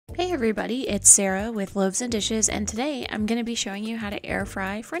Hey everybody, it's Sarah with Loaves and Dishes, and today I'm going to be showing you how to air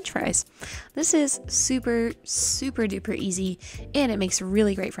fry French fries. This is super duper easy, and it makes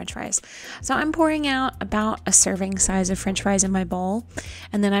really great French fries. So I'm pouring out about a serving size of French fries in my bowl,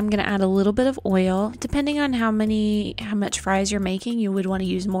 and then I'm going to add a little bit of oil. Depending on how much fries you're making, you would want to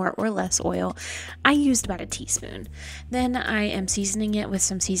use more or less oil. I used about a teaspoon. Then I am seasoning it with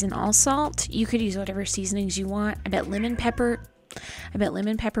some seasoned all salt. You could use whatever seasonings you want. I bet lemon pepper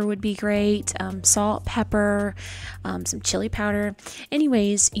would be great, salt, pepper, some chili powder.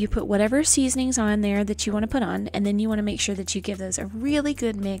 Anyways, you put whatever seasonings on there that you want to put on, and then you want to make sure that you give those a really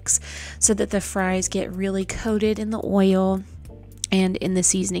good mix so that the fries get really coated in the oil and in the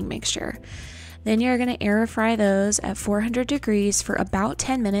seasoning mixture. Then you're going to air fry those at 400 degrees for about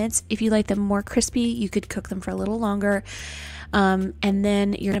 10 minutes. If you like them more crispy, you could cook them for a little longer. And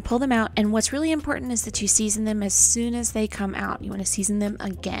then you're going to pull them out. And what's really important is that you season them as soon as they come out. You want to season them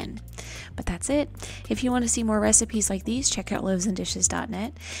again. But that's it. If you want to see more recipes like these, check out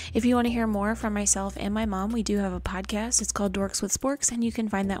loavesanddishes.net. If you want to hear more from myself and my mom, we do have a podcast. It's called Dorks with Sporks, and you can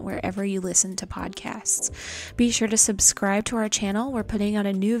find that wherever you listen to podcasts. Be sure to subscribe to our channel. We're putting out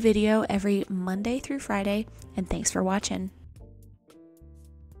a new video every Monday through Friday, and thanks for watching.